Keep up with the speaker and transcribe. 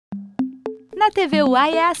Na TV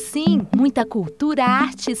UAI é assim, muita cultura,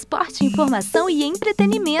 arte, esporte, informação e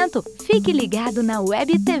entretenimento. Fique ligado na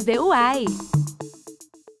Web TV UAI.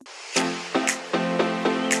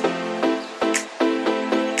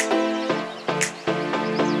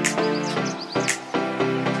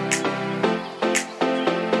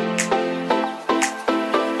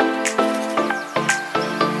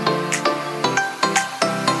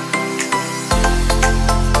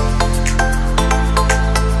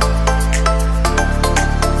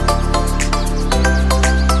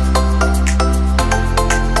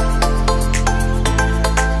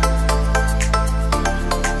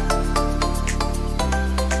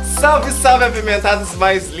 Salve, salve, apimentados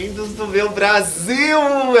mais lindos do meu Brasil!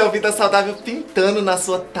 É o Vida Saudável pintando na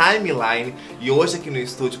sua timeline. E hoje aqui no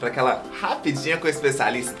estúdio, para aquela rapidinha com o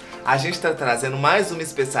especialista, a gente está trazendo mais uma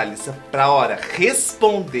especialista para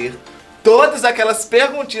responder todas aquelas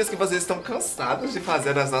perguntinhas que vocês estão cansados de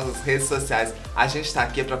fazer nas nossas redes sociais. A gente está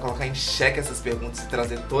aqui para colocar em xeque essas perguntas e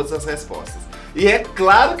trazer todas as respostas. E é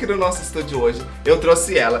claro que no nosso estúdio hoje eu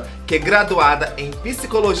trouxe ela, que é graduada em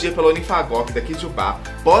Psicologia pela Unifagop daqui de Ubá,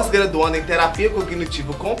 pós-graduanda em Terapia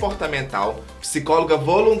Cognitivo-Comportamental, psicóloga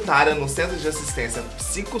voluntária no Centro de Assistência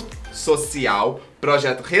Psicossocial,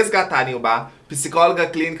 Projeto Resgatar em Ubá, psicóloga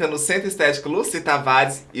clínica no Centro Estético Luci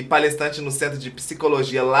Tavares e palestrante no Centro de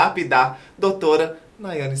Psicologia Lapidar, doutora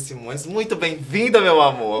Naiany Simões. Muito bem-vinda, meu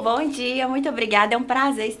amor! Bom dia, muito obrigada. É um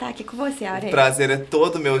prazer estar aqui com você, Aurélio. O prazer é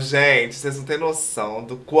todo meu, gente. Vocês não têm noção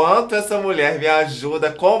do quanto essa mulher me ajuda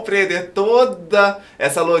a compreender toda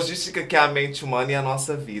essa logística que é a mente humana e a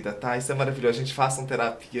nossa vida, tá? Isso é maravilhoso. A gente faça uma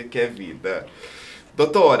terapia que é vida.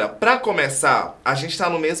 Doutora, pra começar, a gente tá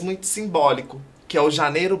no mês muito simbólico, que é o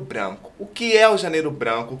Janeiro Branco. O que é o Janeiro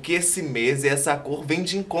Branco? O que esse mês e essa cor vem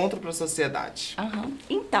de encontro para a sociedade?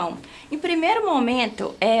 Então, em primeiro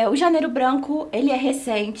momento, o Janeiro Branco, ele é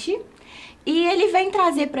recente e ele vem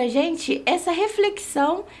trazer pra gente essa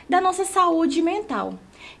reflexão da nossa saúde mental.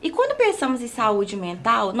 E quando pensamos em saúde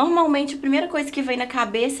mental, normalmente a primeira coisa que vem na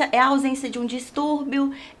cabeça é a ausência de um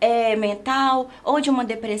distúrbio mental ou de uma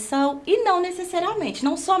depressão, e não necessariamente,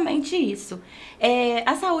 não somente isso.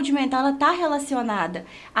 A saúde mental está relacionada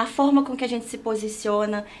à forma com que a gente se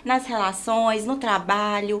posiciona nas relações, no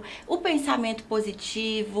trabalho, o pensamento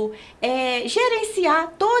positivo,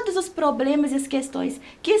 gerenciar todos os problemas e as questões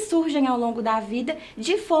que surgem ao longo da vida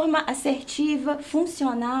de forma assertiva,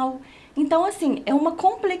 funcional. Então, assim, é uma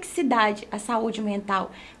complexidade a saúde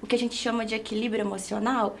mental. O que a gente chama de equilíbrio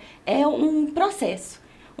emocional é um processo.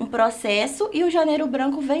 Um processo, e o Janeiro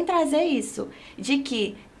Branco vem trazer isso, de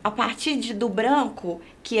que a partir do branco,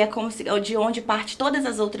 que é como se, de onde parte todas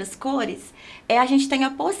as outras cores, a gente tem a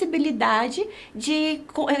possibilidade de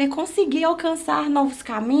conseguir alcançar novos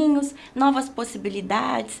caminhos, novas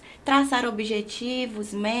possibilidades, traçar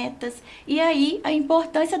objetivos, metas, e aí a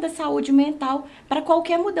importância da saúde mental para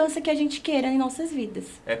qualquer mudança que a gente queira em nossas vidas.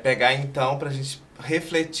 É pegar então pra gente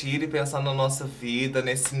refletir e pensar na nossa vida,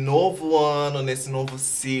 nesse novo ano, nesse novo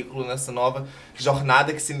ciclo, nessa nova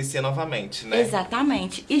jornada que se inicia novamente, né?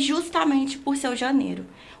 Exatamente. E justamente por ser o janeiro,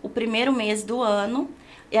 o primeiro mês do ano,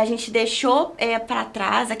 e a gente deixou para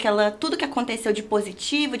trás tudo que aconteceu de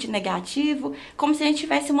positivo, de negativo, como se a gente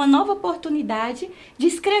tivesse uma nova oportunidade de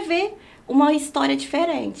escrever uma história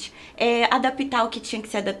diferente. Adaptar o que tinha que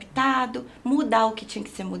ser adaptado, mudar o que tinha que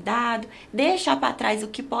ser mudado, deixar para trás o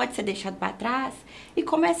que pode ser deixado para trás e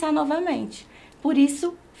começar novamente. Por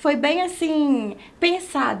isso, foi bem assim,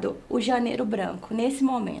 pensado o Janeiro Branco nesse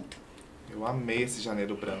momento. Eu amei esse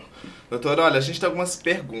Janeiro Branco. Doutora, olha, a gente tem algumas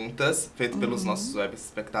perguntas feitas pelos nossos web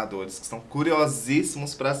espectadores que estão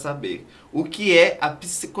curiosíssimos para saber o que é a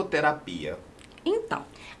psicoterapia. Então,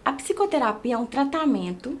 a psicoterapia é um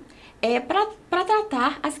tratamento para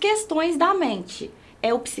tratar as questões da mente.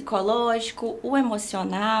 É o psicológico, o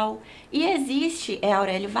emocional, e existe,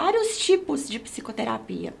 Aurélio, vários tipos de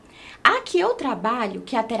psicoterapia. A que eu trabalho,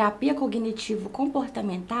 que é a terapia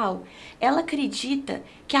cognitivo-comportamental, ela acredita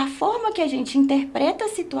que a forma que a gente interpreta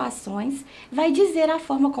situações vai dizer a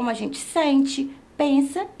forma como a gente sente,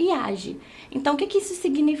 pensa e age. Então, o que isso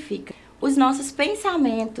significa? Os nossos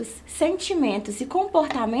pensamentos, sentimentos e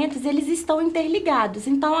comportamentos, eles estão interligados.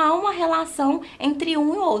 Então, há uma relação entre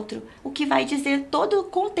um e outro, o que vai dizer todo o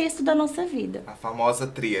contexto da nossa vida. A famosa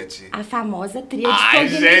tríade. A famosa tríade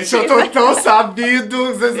cognitiva. Ai, gente, eu tô tão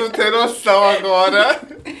sabido, vocês não têm noção agora.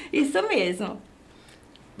 Isso mesmo.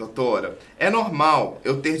 Doutora, é normal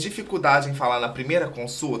eu ter dificuldade em falar na primeira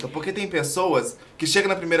consulta? Porque tem pessoas que chegam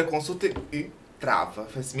na primeira consulta e trava.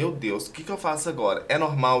 Fala assim, meu Deus, o que eu faço agora? É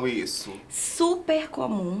normal isso? Super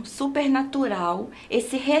comum, super natural,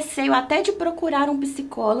 esse receio até de procurar um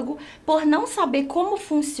psicólogo por não saber como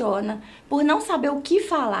funciona, por não saber o que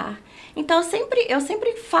falar. Então, eu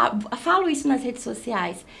sempre falo isso nas redes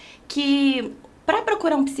sociais, que para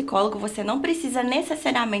procurar um psicólogo, você não precisa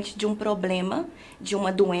necessariamente de um problema, de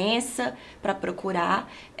uma doença para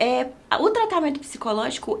procurar. O tratamento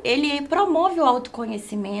psicológico, ele promove o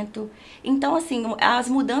autoconhecimento. Então, assim, as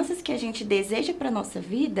mudanças que a gente deseja para nossa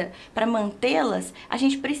vida, para mantê-las, a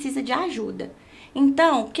gente precisa de ajuda.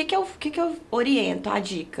 Então, o que eu oriento? A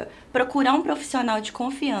dica: procurar um profissional de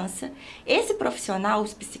confiança. Esse profissional,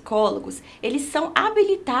 os psicólogos, eles são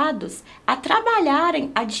habilitados a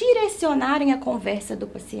trabalharem, a direcionarem a conversa do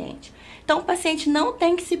paciente. Então, o paciente não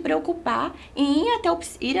tem que se preocupar em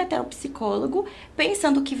ir até o psicólogo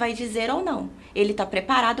pensando o que vai dizer ou não. Ele está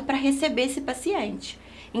preparado para receber esse paciente.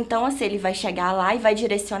 Então, assim, ele vai chegar lá e vai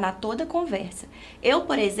direcionar toda a conversa. Eu,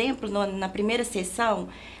 por exemplo, na primeira sessão,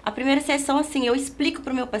 assim, eu explico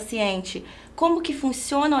para o meu paciente como que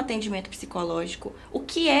funciona o atendimento psicológico, o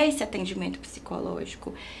que é esse atendimento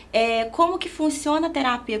psicológico, como que funciona a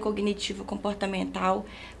terapia cognitivo-comportamental,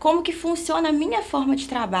 como que funciona a minha forma de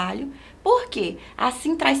trabalho, porque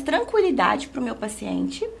assim traz tranquilidade para o meu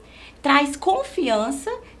paciente, traz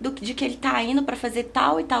confiança de que ele está indo para fazer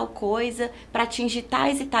tal e tal coisa, para atingir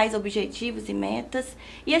tais e tais objetivos e metas,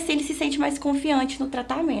 e assim ele se sente mais confiante no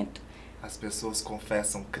tratamento. As pessoas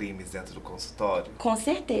confessam crimes dentro do consultório? Com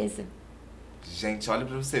certeza. Gente, olha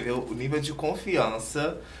pra você ver o nível de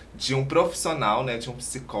confiança de um profissional, né, de um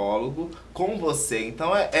psicólogo com você.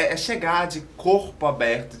 Então é chegar de corpo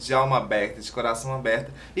aberto, de alma aberta, de coração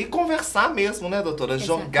aberto e conversar mesmo, né, doutora?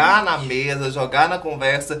 Exatamente. Jogar na mesa, jogar na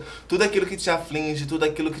conversa tudo aquilo que te aflige, tudo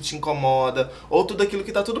aquilo que te incomoda, ou tudo aquilo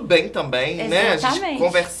que tá tudo bem também, né? A gente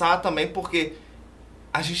conversar também, porque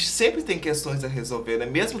a gente sempre tem questões a resolver, né?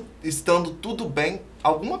 Mesmo estando tudo bem,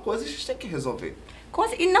 alguma coisa a gente tem que resolver.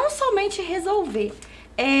 E não somente resolver,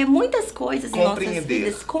 muitas coisas em nossas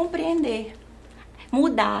vidas, compreender,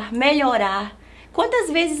 mudar, melhorar. Quantas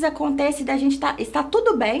vezes acontece da gente está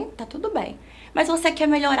tudo bem, mas você quer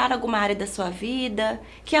melhorar alguma área da sua vida,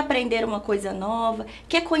 quer aprender uma coisa nova,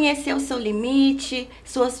 quer conhecer o seu limite,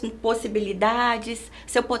 suas possibilidades,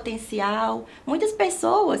 seu potencial. Muitas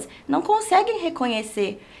pessoas não conseguem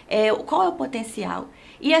reconhecer qual é o potencial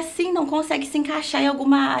e assim não conseguem se encaixar em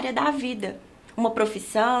alguma área da vida. Uma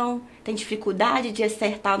profissão, tem dificuldade de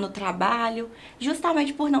acertar no trabalho,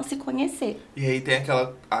 justamente por não se conhecer. E aí tem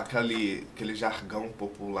aquele jargão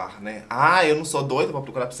popular, né? Ah, eu não sou doido pra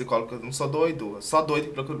procurar psicólogo, eu não sou doido, só doido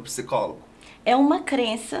que procura psicólogo. É uma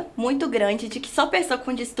crença muito grande de que só pessoa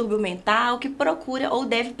com distúrbio mental que procura ou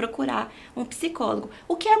deve procurar um psicólogo,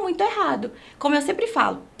 o que é muito errado. Como eu sempre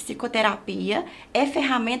falo, psicoterapia é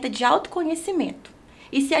ferramenta de autoconhecimento.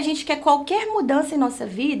 E se a gente quer qualquer mudança em nossa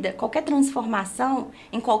vida, qualquer transformação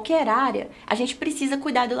em qualquer área, a gente precisa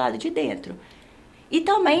cuidar do lado de dentro. E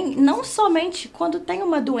também, não somente quando tem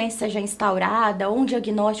uma doença já instaurada ou um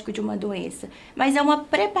diagnóstico de uma doença, mas é uma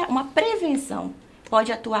prevenção.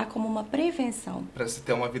 Pode atuar como uma prevenção. Para se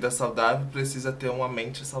ter uma vida saudável, precisa ter uma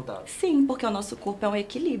mente saudável. Sim, porque o nosso corpo é um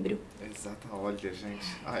equilíbrio. Exato, olha, gente.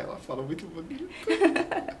 Ela fala muito bonito.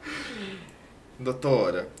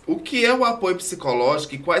 Doutora, o que é o apoio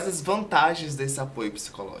psicológico e quais as vantagens desse apoio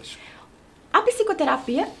psicológico? A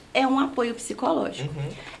psicoterapia é um apoio psicológico.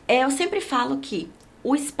 Eu sempre falo que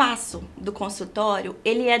o espaço do consultório,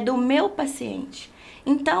 ele é do meu paciente.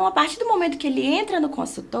 Então, a partir do momento que ele entra no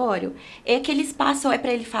consultório, aquele espaço é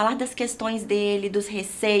para ele falar das questões dele, dos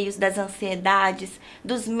receios, das ansiedades,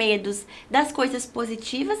 dos medos, das coisas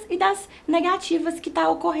positivas e das negativas que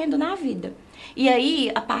estão ocorrendo na vida. E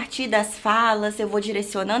aí, a partir das falas, eu vou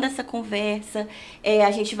direcionando essa conversa, a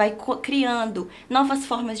gente vai criando novas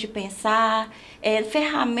formas de pensar,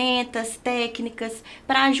 ferramentas, técnicas,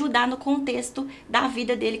 para ajudar no contexto da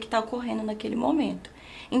vida dele que está ocorrendo naquele momento.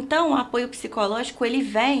 Então, o apoio psicológico, ele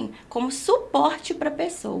vem como suporte para a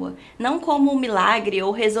pessoa, não como um milagre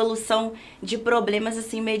ou resolução de problemas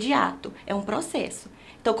assim imediato. É um processo.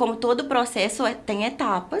 Então, como todo processo tem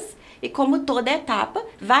etapas, e como toda etapa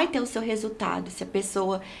vai ter o seu resultado. Se a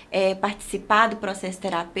pessoa participar do processo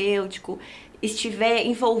terapêutico, estiver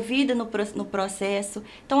envolvida no processo.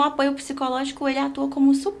 Então, o apoio psicológico, ele atua como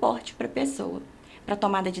um suporte para a pessoa, para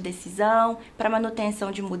tomada de decisão, para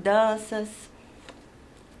manutenção de mudanças.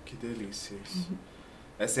 Que delícia isso.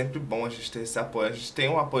 É sempre bom a gente ter esse apoio. A gente tem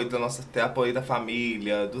um apoio ter apoio da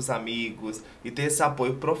família, dos amigos, e ter esse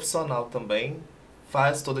apoio profissional também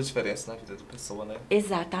faz toda a diferença na vida da pessoa, né?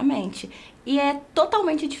 Exatamente. E é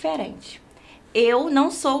totalmente diferente. eu não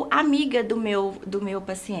sou amiga do meu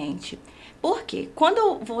paciente. Por quê?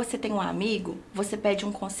 Quando você tem um amigo, você pede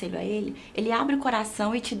um conselho a ele, ele abre o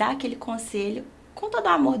coração e te dá aquele conselho com todo o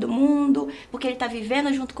amor do mundo, porque ele está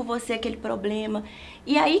vivendo junto com você aquele problema.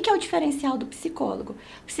 E aí que é o diferencial do psicólogo.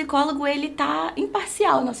 O psicólogo, ele tá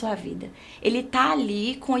imparcial na sua vida. Ele tá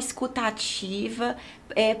ali com escuta ativa,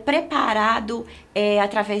 preparado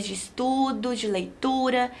através de estudo, de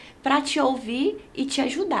leitura, para te ouvir e te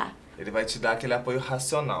ajudar. Ele vai te dar aquele apoio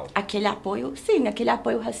racional. Aquele apoio, sim, aquele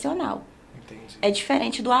apoio racional. Entendi. É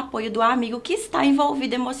diferente do apoio do amigo que está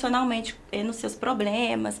envolvido emocionalmente nos seus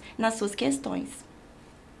problemas, nas suas questões.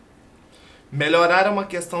 Melhorar é uma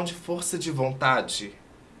questão de força de vontade,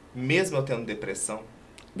 mesmo eu tendo depressão?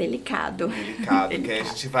 Delicado. Delicado, que aí a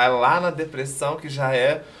gente vai lá na depressão, que já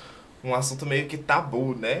é um assunto meio que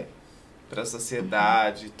tabu, né? Para a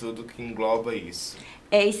sociedade, tudo que engloba isso.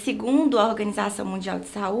 E segundo a Organização Mundial de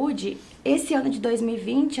Saúde, esse ano de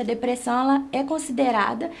 2020, a depressão ela é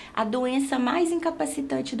considerada a doença mais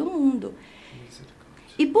incapacitante do mundo.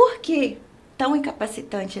 E por que tão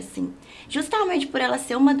incapacitante assim? Justamente por ela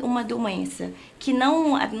ser uma doença que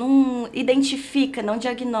não identifica, não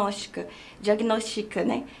diagnostica,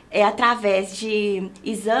 né? Através de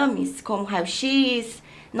exames como raio-x,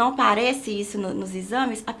 não aparece isso nos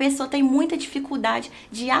exames, a pessoa tem muita dificuldade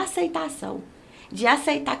de aceitação. De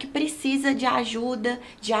aceitar que precisa de ajuda,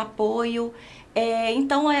 de apoio.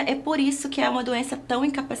 Então, é por isso que é uma doença tão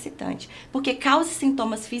incapacitante. Porque causa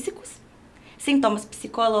sintomas físicos, sintomas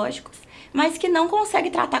psicológicos, mas que não consegue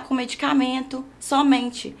tratar com medicamento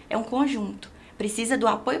somente. É um conjunto. Precisa do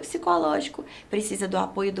apoio psicológico, precisa do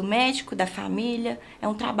apoio do médico, da família. É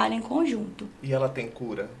um trabalho em conjunto. E ela tem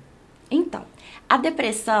cura? Então, a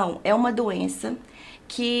depressão é uma doença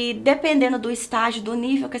que, dependendo do estágio, do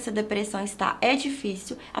nível que essa depressão está, é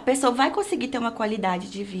difícil. A pessoa vai conseguir ter uma qualidade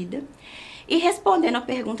de vida. E respondendo à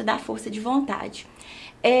pergunta da força de vontade,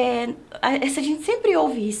 a gente sempre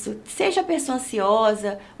ouve isso, seja a pessoa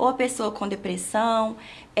ansiosa ou a pessoa com depressão,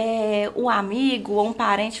 o amigo ou um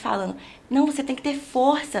parente falando, não, você tem que ter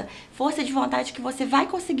força de vontade que você vai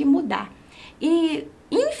conseguir mudar. E,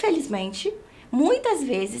 infelizmente, muitas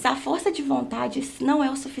vezes a força de vontade não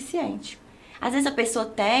é o suficiente. Às vezes a pessoa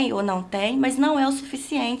tem ou não tem, mas não é o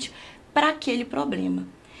suficiente para aquele problema.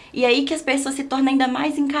 E aí que as pessoas se tornam ainda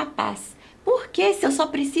mais incapazes. Porque se eu só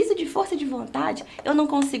preciso de força de vontade, eu não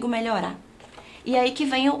consigo melhorar. E aí que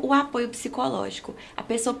vem o apoio psicológico. A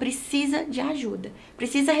pessoa precisa de ajuda.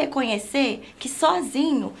 Precisa reconhecer que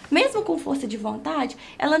sozinho, mesmo com força de vontade,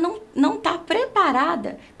 ela não está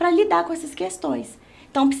preparada para lidar com essas questões.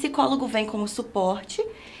 Então o psicólogo vem como suporte,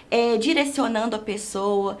 direcionando a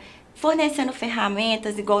pessoa, fornecendo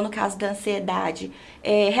ferramentas, igual no caso da ansiedade,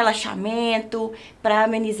 relaxamento, para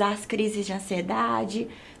amenizar as crises de ansiedade,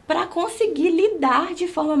 para conseguir lidar de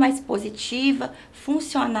forma mais positiva,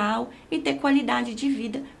 funcional e ter qualidade de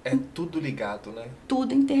vida. É tudo ligado, né?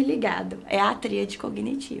 Tudo interligado. É a tríade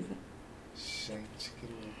cognitiva. Gente, que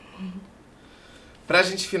louco. Pra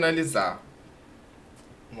gente finalizar,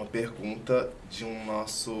 uma pergunta de um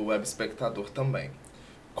nosso web espectador também.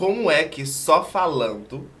 Como é que só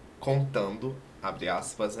falando, contando, abre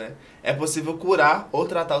aspas, né, é possível curar ou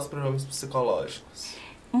tratar os problemas psicológicos?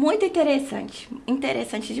 Muito interessante.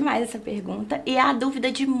 Interessante demais essa pergunta. E é a dúvida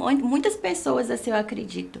de muitas pessoas, assim, eu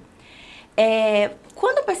acredito.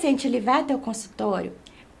 Quando o paciente ele vai até o consultório,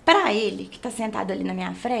 para ele, que está sentado ali na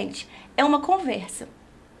minha frente, é uma conversa.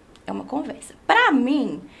 É uma conversa. Para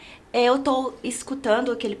mim, eu estou escutando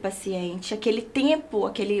aquele paciente, aquele tempo,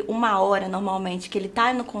 uma hora normalmente que ele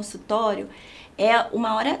está no consultório, é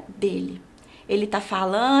uma hora dele. Ele tá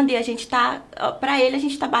falando e pra ele a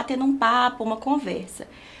gente tá batendo um papo, uma conversa.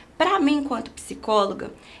 Pra mim, enquanto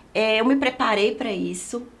psicóloga, eu me preparei para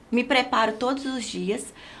isso, me preparo todos os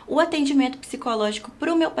dias. O atendimento psicológico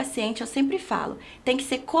pro meu paciente, eu sempre falo, tem que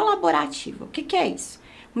ser colaborativo. O que é isso?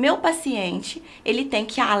 O meu paciente, ele tem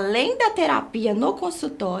que, além da terapia no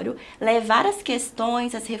consultório, levar as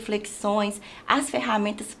questões, as reflexões, as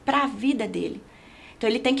ferramentas para a vida dele. Então,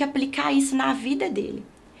 ele tem que aplicar isso na vida dele.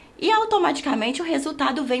 E automaticamente o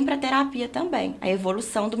resultado vem para a terapia também, a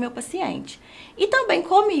evolução do meu paciente. E também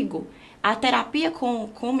comigo. A terapia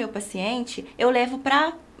com o meu paciente, eu levo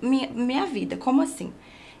para minha vida. Como assim?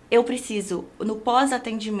 Eu preciso, no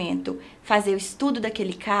pós-atendimento, fazer o estudo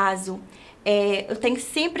daquele caso. Eu tenho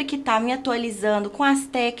sempre que estar me atualizando com as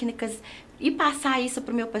técnicas e passar isso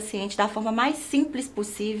para o meu paciente da forma mais simples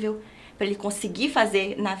possível, para ele conseguir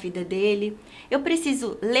fazer na vida dele. Eu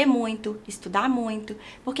preciso ler muito, estudar muito,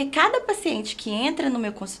 porque cada paciente que entra no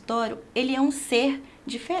meu consultório, ele é um ser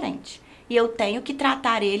diferente. E eu tenho que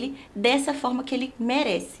tratar ele dessa forma que ele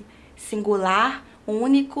merece, singular,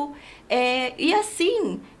 único, e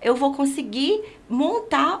assim eu vou conseguir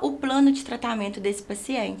montar o plano de tratamento desse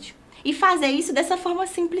paciente. E fazer isso dessa forma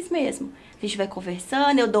simples mesmo. A gente vai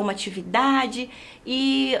conversando, eu dou uma atividade,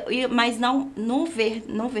 mas não ver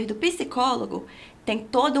do psicólogo, tem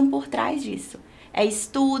todo um por trás disso. É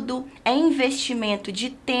estudo, é investimento de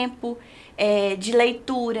tempo, de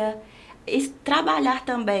leitura, trabalhar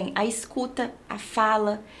também a escuta, a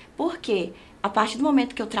fala. Por quê? A partir do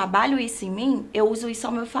momento que eu trabalho isso em mim, eu uso isso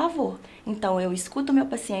ao meu favor. Então, eu escuto o meu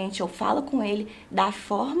paciente, eu falo com ele da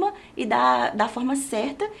forma e da forma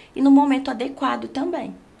certa e no momento adequado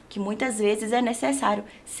também. Que muitas vezes é necessário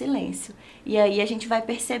silêncio. E aí a gente vai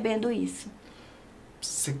percebendo isso.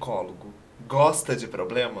 Psicólogo gosta de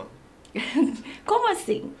problema? Como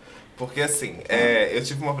assim? Porque assim, eu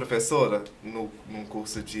tive uma professora num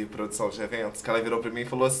curso de produção de eventos que ela virou pra mim e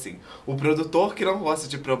falou assim: o produtor que não gosta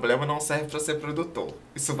de problema não serve pra ser produtor.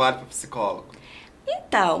 Isso vale pro psicólogo?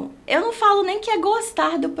 Então, eu não falo nem que é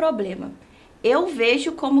gostar do problema. Eu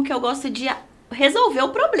vejo como que eu gosto de resolver o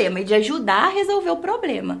problema e de ajudar a resolver o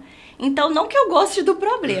problema. Então, não que eu goste do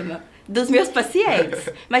problema dos meus pacientes,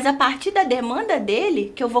 mas a partir da demanda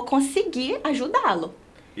dele que eu vou conseguir ajudá-lo.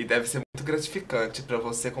 E deve ser muito gratificante para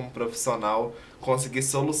você, como profissional, conseguir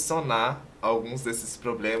solucionar alguns desses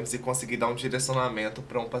problemas e conseguir dar um direcionamento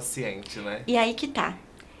para um paciente, né? E aí que tá.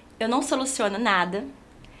 Eu não soluciono nada.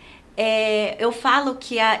 Eu falo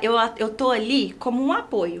que eu tô ali como um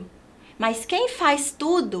apoio. Mas quem faz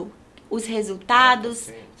tudo, os resultados,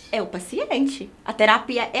 é o paciente. A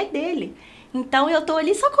terapia é dele. Então, eu tô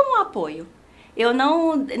ali só como um apoio. Eu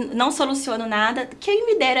não soluciono nada. Quem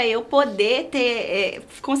me dera eu poder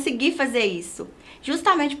conseguir fazer isso.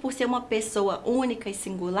 Justamente por ser uma pessoa única e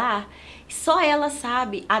singular, só ela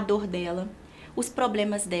sabe a dor dela, os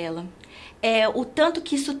problemas dela, o tanto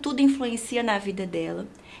que isso tudo influencia na vida dela.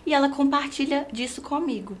 E ela compartilha disso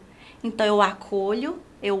comigo. Então eu acolho,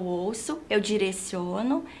 eu ouço, eu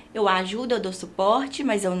direciono, eu ajudo, eu dou suporte,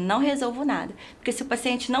 mas eu não resolvo nada. Porque se o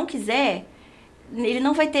paciente não quiser, ele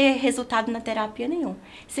não vai ter resultado na terapia nenhum.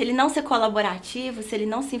 Se ele não ser colaborativo, se ele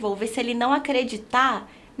não se envolver, se ele não acreditar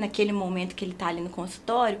naquele momento que ele está ali no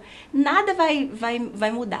consultório, nada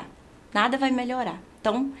vai mudar, nada vai melhorar.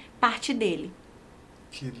 Então, parte dele.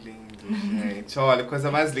 Que lindo, gente. Olha,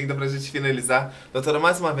 coisa mais linda pra gente finalizar. Doutora,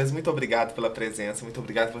 mais uma vez, muito obrigado pela presença, muito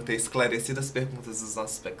obrigado por ter esclarecido as perguntas dos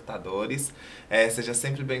nossos espectadores. Seja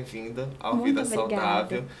sempre bem-vinda ao Vida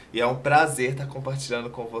Saudável. E é um prazer estar compartilhando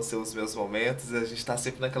com você os meus momentos. A gente está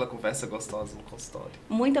sempre naquela conversa gostosa no consultório.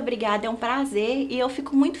 Muito obrigada, é um prazer. E eu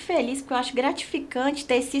fico muito feliz, porque eu acho gratificante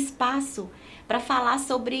ter esse espaço para falar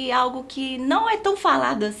sobre algo que não é tão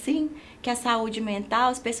falado assim, que é a saúde mental.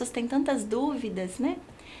 As pessoas têm tantas dúvidas, né?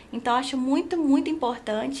 Então, eu acho muito, muito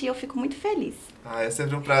importante e eu fico muito feliz. É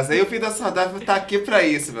sempre um prazer. E o Vida Saudável está aqui para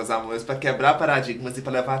isso, meus amores, para quebrar paradigmas e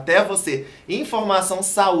para levar até você informação,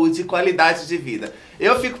 saúde e qualidade de vida.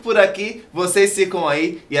 Eu fico por aqui, vocês ficam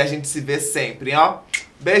aí e a gente se vê sempre, ó.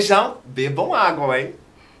 Beijão, bebam água, hein?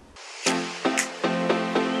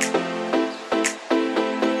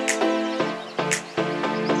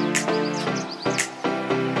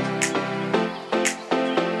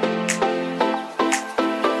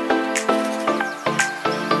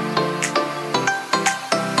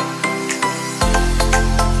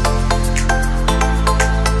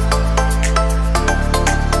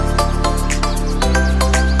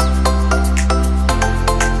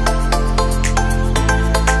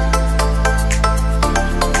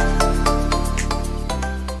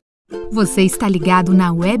 Você está ligado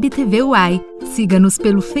na Web TV UAI. Siga-nos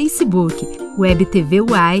pelo Facebook,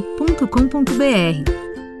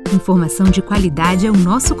 webtvuai.com.br. Informação de qualidade é o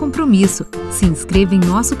nosso compromisso. Se inscreva em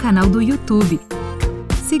nosso canal do YouTube.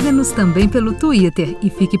 Siga-nos também pelo Twitter e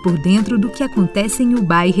fique por dentro do que acontece em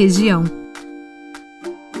Ubai e região.